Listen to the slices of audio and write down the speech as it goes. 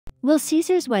Will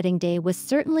Caesar's wedding day was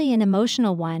certainly an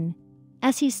emotional one.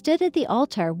 As he stood at the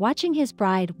altar watching his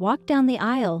bride walk down the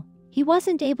aisle, he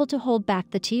wasn't able to hold back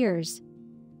the tears.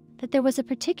 But there was a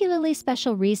particularly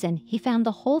special reason he found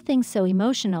the whole thing so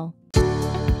emotional.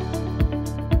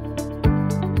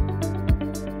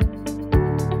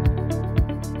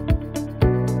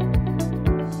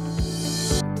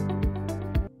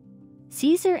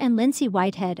 Caesar and Lindsay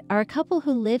Whitehead are a couple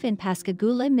who live in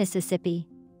Pascagoula, Mississippi.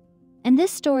 And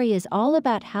this story is all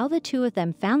about how the two of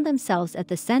them found themselves at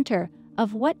the center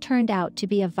of what turned out to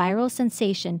be a viral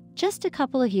sensation just a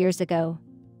couple of years ago.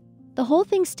 The whole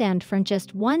thing stemmed from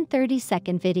just one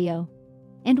 30-second video.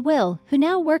 And Will, who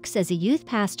now works as a youth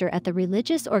pastor at the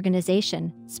religious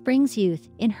organization Springs Youth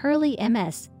in Hurley,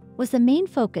 MS, was the main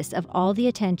focus of all the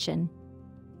attention.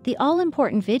 The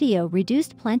all-important video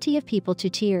reduced plenty of people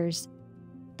to tears.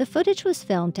 The footage was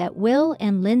filmed at Will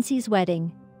and Lindsay's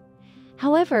wedding.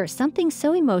 However, something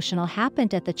so emotional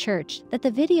happened at the church that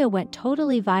the video went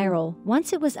totally viral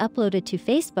once it was uploaded to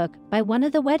Facebook by one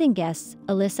of the wedding guests,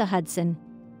 Alyssa Hudson.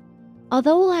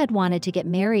 Although Will had wanted to get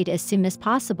married as soon as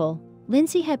possible,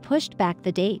 Lindsay had pushed back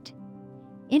the date.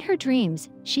 In her dreams,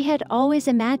 she had always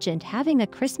imagined having a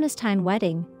Christmas-time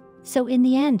wedding, so in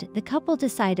the end, the couple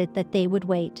decided that they would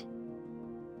wait.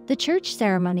 The church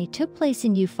ceremony took place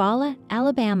in Eufaula,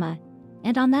 Alabama,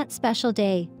 and on that special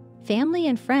day, family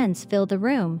and friends filled the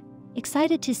room,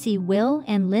 excited to see Will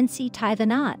and Lindsay tie the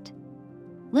knot.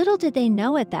 Little did they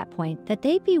know at that point that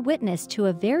they'd be witness to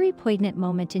a very poignant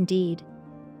moment indeed.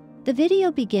 The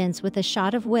video begins with a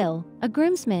shot of Will, a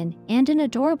groomsman, and an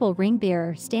adorable ring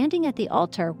bearer standing at the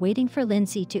altar waiting for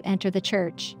Lindsay to enter the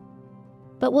church.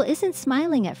 But Will isn't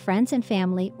smiling at friends and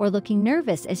family or looking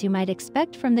nervous as you might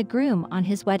expect from the groom on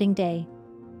his wedding day.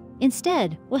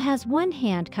 Instead, Will has one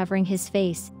hand covering his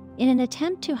face in an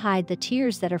attempt to hide the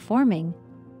tears that are forming.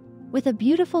 With a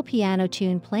beautiful piano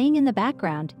tune playing in the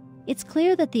background, it's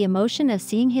clear that the emotion of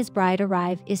seeing his bride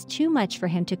arrive is too much for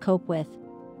him to cope with.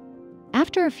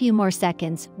 After a few more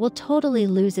seconds, Will totally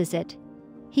loses it.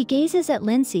 He gazes at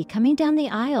Lindsay coming down the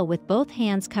aisle with both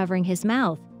hands covering his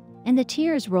mouth, and the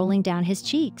tears rolling down his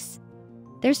cheeks.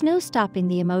 There's no stopping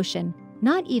the emotion,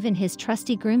 not even his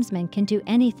trusty groomsman can do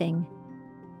anything.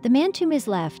 The man to his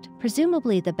left,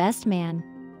 presumably the best man,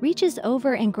 reaches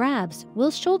over and grabs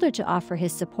Will's shoulder to offer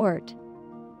his support.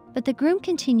 But the groom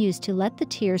continues to let the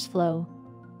tears flow.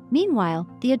 Meanwhile,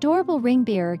 the adorable ring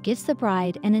bearer gives the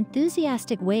bride an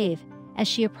enthusiastic wave as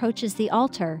she approaches the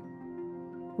altar.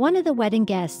 One of the wedding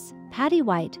guests, Patty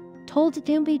White, told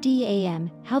WDAM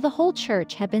how the whole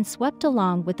church had been swept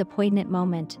along with the poignant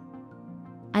moment.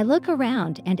 "I look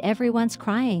around and everyone's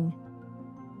crying.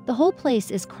 The whole place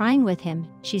is crying with him,"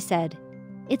 she said.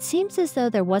 "It seems as though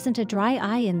there wasn't a dry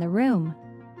eye in the room."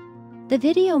 The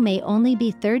video may only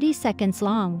be 30 seconds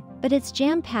long, but it's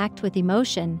jam-packed with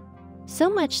emotion, so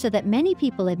much so that many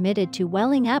people admitted to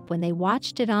welling up when they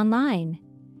watched it online.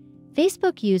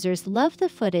 Facebook users loved the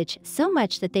footage so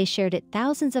much that they shared it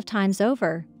thousands of times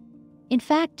over. In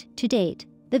fact, to date,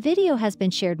 the video has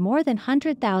been shared more than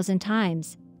 100,000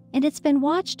 times, and it's been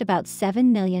watched about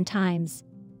 7 million times.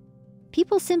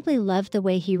 People simply loved the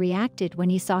way he reacted when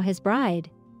he saw his bride,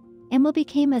 and Will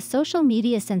became a social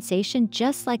media sensation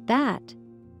just like that.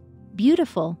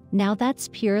 "Beautiful, now that's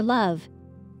pure love.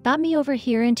 Got me over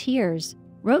here in tears,"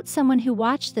 wrote someone who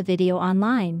watched the video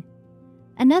online.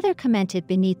 Another commented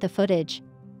beneath the footage,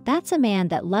 "That's a man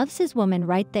that loves his woman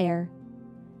right there."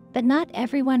 But not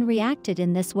everyone reacted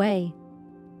in this way.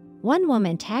 One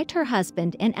woman tagged her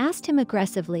husband and asked him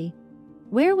aggressively,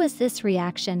 "Where was this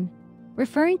reaction?"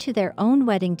 referring to their own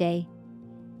wedding day.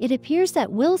 It appears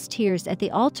that Will's tears at the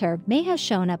altar may have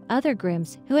shown up other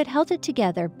grooms who had held it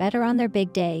together better on their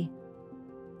big day.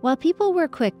 While people were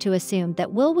quick to assume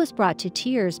that Will was brought to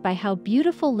tears by how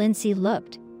beautiful Lindsay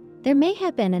looked, there may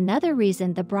have been another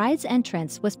reason the bride's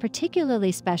entrance was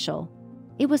particularly special.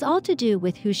 It was all to do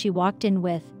with who she walked in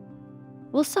with.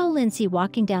 Will saw Lindsay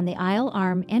walking down the aisle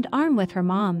arm in arm with her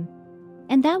mom.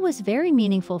 And that was very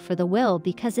meaningful for the Will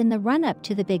because in the run-up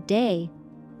to the big day,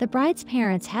 the bride's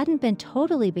parents hadn't been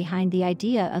totally behind the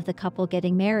idea of the couple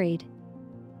getting married.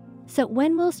 So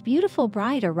when Will's beautiful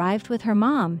bride arrived with her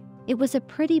mom, it was a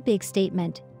pretty big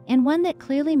statement, and one that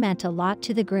clearly meant a lot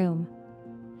to the groom.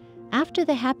 After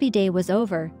the happy day was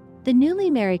over, the newly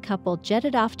married couple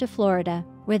jetted off to Florida,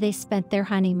 where they spent their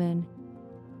honeymoon.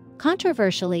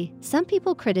 Controversially, some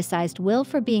people criticized Will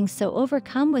for being so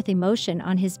overcome with emotion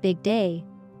on his big day.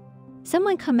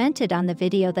 Someone commented on the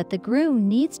video that the groom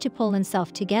needs to pull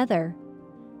himself together.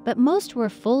 But most were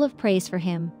full of praise for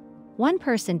him, one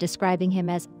person describing him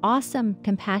as awesome,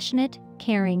 compassionate,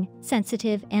 caring,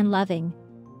 sensitive, and loving.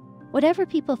 Whatever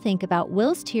people think about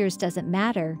Will's tears doesn't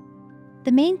matter.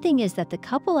 The main thing is that the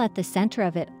couple at the center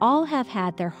of it all have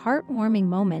had their heartwarming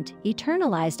moment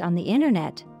eternalized on the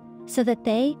internet, so that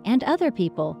they and other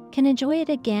people can enjoy it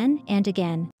again and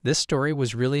again. This story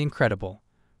was really incredible,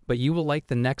 but you will like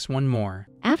the next one more.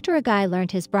 After a guy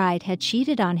learned his bride had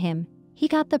cheated on him, he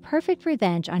got the perfect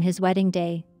revenge on his wedding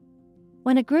day.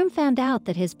 When a groom found out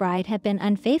that his bride had been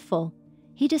unfaithful,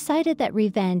 he decided that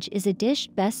revenge is a dish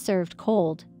best served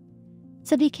cold.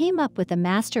 So he came up with a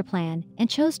master plan and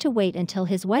chose to wait until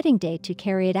his wedding day to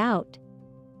carry it out.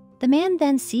 The man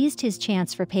then seized his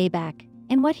chance for payback,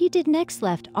 and what he did next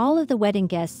left all of the wedding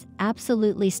guests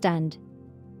absolutely stunned.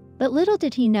 But little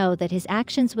did he know that his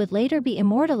actions would later be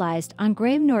immortalized on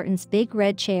Graham Norton's Big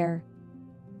Red Chair.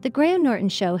 The Graham Norton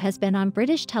Show has been on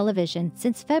British television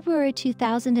since February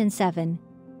 2007.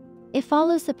 It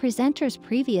follows the presenter's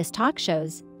previous talk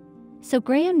shows, so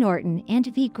Graham Norton and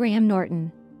V. Graham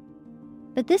Norton.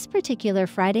 But this particular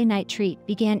Friday night treat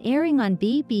began airing on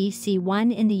BBC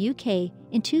One in the UK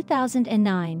in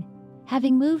 2009,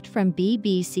 having moved from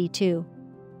BBC Two.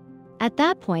 At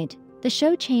that point, the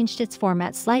show changed its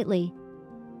format slightly.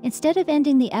 Instead of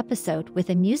ending the episode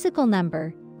with a musical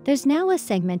number, there's now a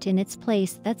segment in its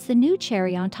place that's the new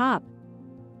cherry on top.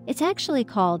 It's actually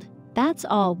called That's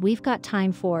All We've Got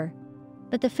Time For,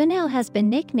 but the finale has been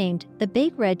nicknamed The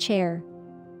Big Red Chair.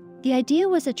 The idea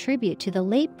was a tribute to the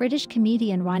late British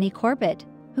comedian Ronnie Corbett,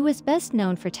 who is best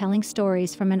known for telling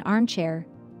stories from an armchair.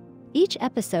 Each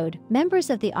episode, members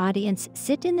of the audience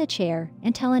sit in the chair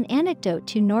and tell an anecdote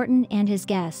to Norton and his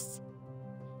guests.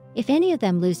 If any of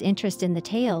them lose interest in the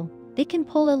tale, they can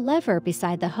pull a lever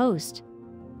beside the host.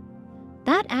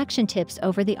 That action tips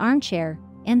over the armchair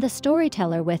and the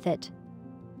storyteller with it.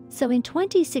 So in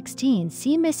 2016,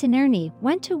 Seamus Inerney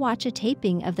went to watch a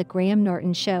taping of the Graham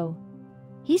Norton Show.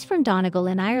 He's from Donegal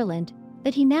in Ireland,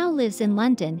 but he now lives in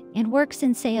London and works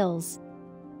in sales.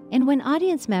 And when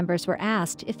audience members were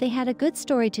asked if they had a good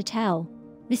story to tell,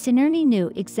 Miss Inerney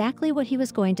knew exactly what he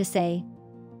was going to say.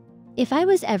 If I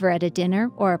was ever at a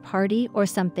dinner or a party or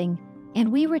something,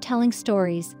 and we were telling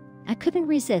stories, I couldn't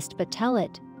resist but tell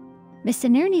it. Miss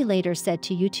Inerney later said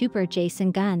to YouTuber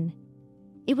Jason Gunn.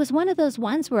 It was one of those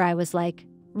ones where I was like,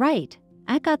 right,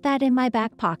 I got that in my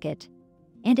back pocket.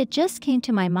 And it just came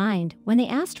to my mind when they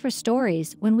asked for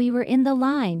stories when we were in the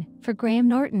line for Graham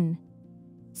Norton.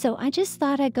 So I just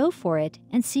thought I'd go for it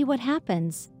and see what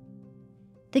happens.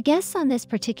 The guests on this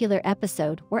particular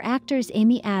episode were actors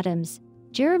Amy Adams,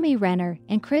 Jeremy Renner,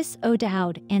 and Chris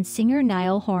O'Dowd, and singer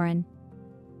Niall Horan.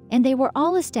 And they were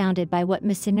all astounded by what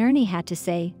Miss Inerney had to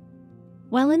say.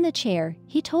 While in the chair,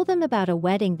 he told them about a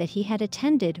wedding that he had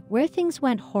attended where things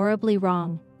went horribly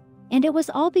wrong. And it was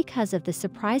all because of the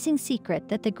surprising secret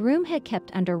that the groom had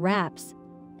kept under wraps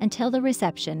until the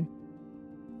reception.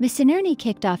 Miss Inerney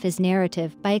kicked off his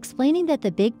narrative by explaining that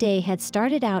the big day had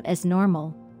started out as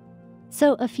normal.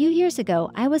 So a few years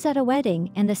ago, I was at a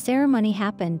wedding and the ceremony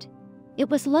happened. It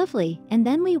was lovely, and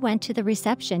then we went to the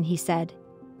reception, he said.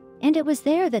 And it was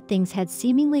there that things had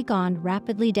seemingly gone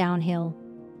rapidly downhill.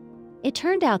 It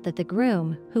turned out that the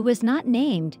groom, who was not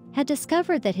named, had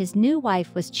discovered that his new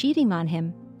wife was cheating on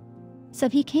him. So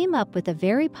he came up with a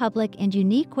very public and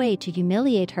unique way to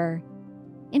humiliate her.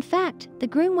 In fact, the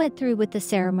groom went through with the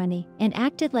ceremony and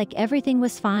acted like everything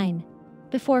was fine,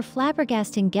 before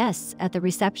flabbergasting guests at the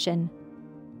reception.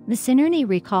 Miss Inerney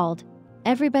recalled,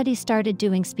 everybody started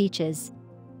doing speeches.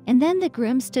 And then the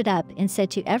groom stood up and said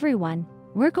to everyone,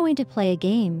 we're going to play a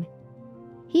game.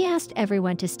 He asked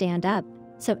everyone to stand up,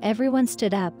 so everyone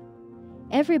stood up.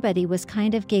 Everybody was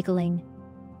kind of giggling.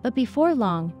 But before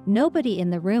long, nobody in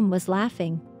the room was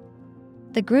laughing.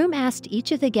 The groom asked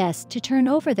each of the guests to turn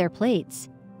over their plates.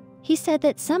 He said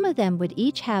that some of them would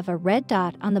each have a red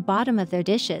dot on the bottom of their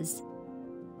dishes.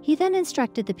 He then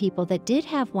instructed the people that did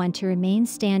have one to remain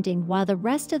standing while the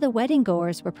rest of the wedding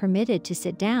goers were permitted to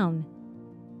sit down.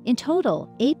 In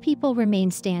total, 8 people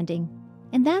remained standing,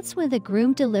 and that's when the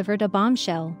groom delivered a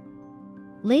bombshell.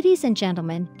 Ladies and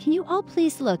gentlemen, can you all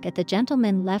please look at the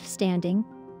gentleman left standing?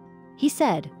 He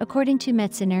said, according to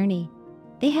Miss Inerney,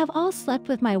 they have all slept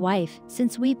with my wife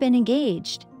since we've been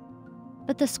engaged.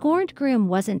 But the scorned groom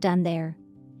wasn't done there.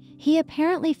 He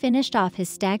apparently finished off his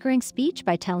staggering speech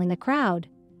by telling the crowd,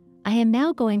 I am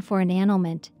now going for an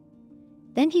annulment.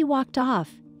 Then he walked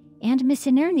off, and Miss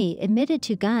Inerney admitted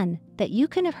to Gunn that you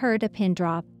could have heard a pin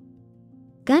drop.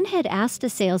 Gunn had asked a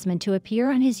salesman to appear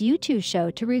on his YouTube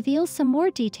show to reveal some more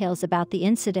details about the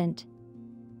incident.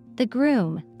 The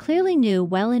groom clearly knew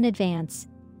well in advance,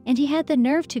 and he had the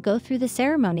nerve to go through the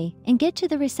ceremony and get to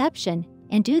the reception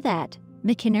and do that,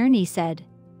 Miss Inerney said.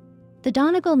 The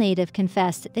Donegal native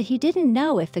confessed that he didn't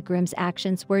know if the groom's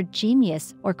actions were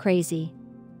genius or crazy.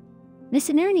 Miss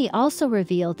Inerney also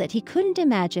revealed that he couldn't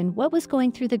imagine what was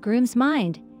going through the groom's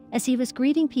mind as he was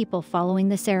greeting people following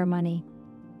the ceremony.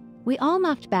 "We all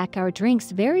knocked back our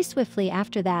drinks very swiftly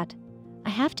after that, I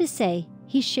have to say,"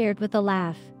 he shared with a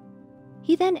laugh.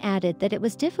 He then added that it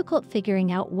was difficult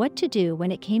figuring out what to do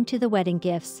when it came to the wedding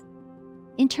gifts.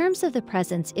 "In terms of the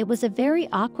presents, it was a very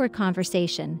awkward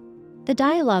conversation. The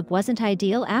dialogue wasn't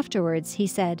ideal afterwards," he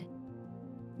said.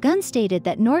 Gunn stated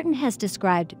that Norton has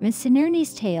described Miss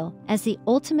Inerney's tale as the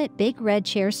ultimate big red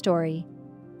chair story.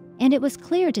 And it was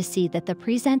clear to see that the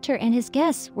presenter and his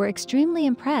guests were extremely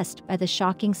impressed by the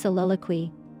shocking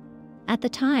soliloquy. At the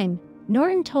time,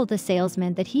 Norton told the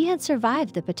salesman that he had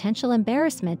survived the potential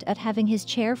embarrassment of having his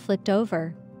chair flipped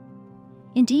over.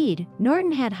 Indeed,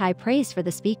 Norton had high praise for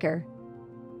the speaker.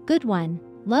 "Good one.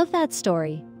 Love that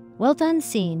story. Well done,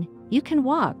 scene. You can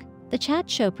walk," the chat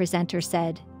show presenter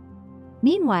said.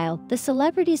 Meanwhile, the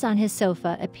celebrities on his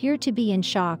sofa appeared to be in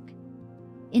shock.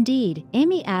 Indeed,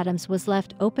 Amy Adams was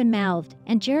left open-mouthed,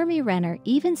 and Jeremy Renner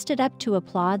even stood up to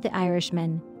applaud the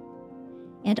Irishman.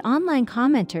 And online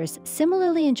commenters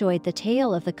similarly enjoyed the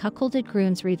tale of the cuckolded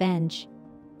groom's revenge.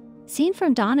 "Seen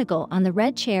from Donegal on the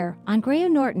red chair on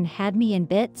Graham Norton had me in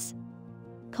bits."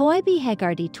 Coibe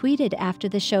Hegarty tweeted after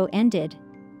the show ended.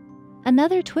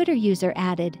 Another Twitter user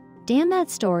added, "Damn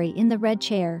that story in the red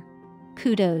chair.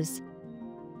 Kudos."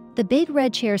 The Big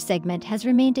Red Chair segment has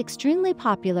remained extremely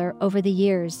popular over the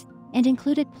years and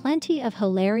included plenty of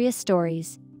hilarious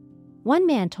stories. One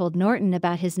man told Norton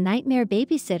about his nightmare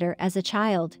babysitter as a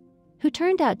child, who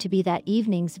turned out to be that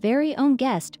evening's very own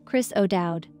guest, Chris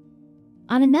O'Dowd.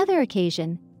 On another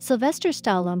occasion, Sylvester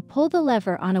Stallone pulled the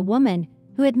lever on a woman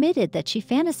who admitted that she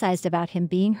fantasized about him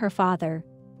being her father.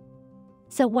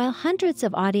 So while hundreds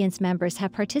of audience members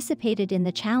have participated in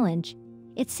the challenge,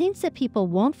 it seems that people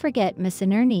won't forget Miss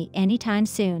Inerney anytime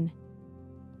soon.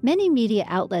 Many media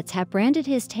outlets have branded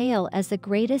his tale as the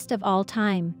greatest of all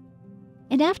time.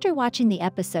 And after watching the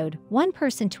episode, one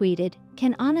person tweeted,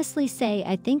 "Can honestly say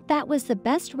I think that was the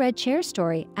best red chair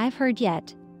story I've heard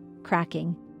yet.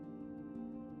 Cracking."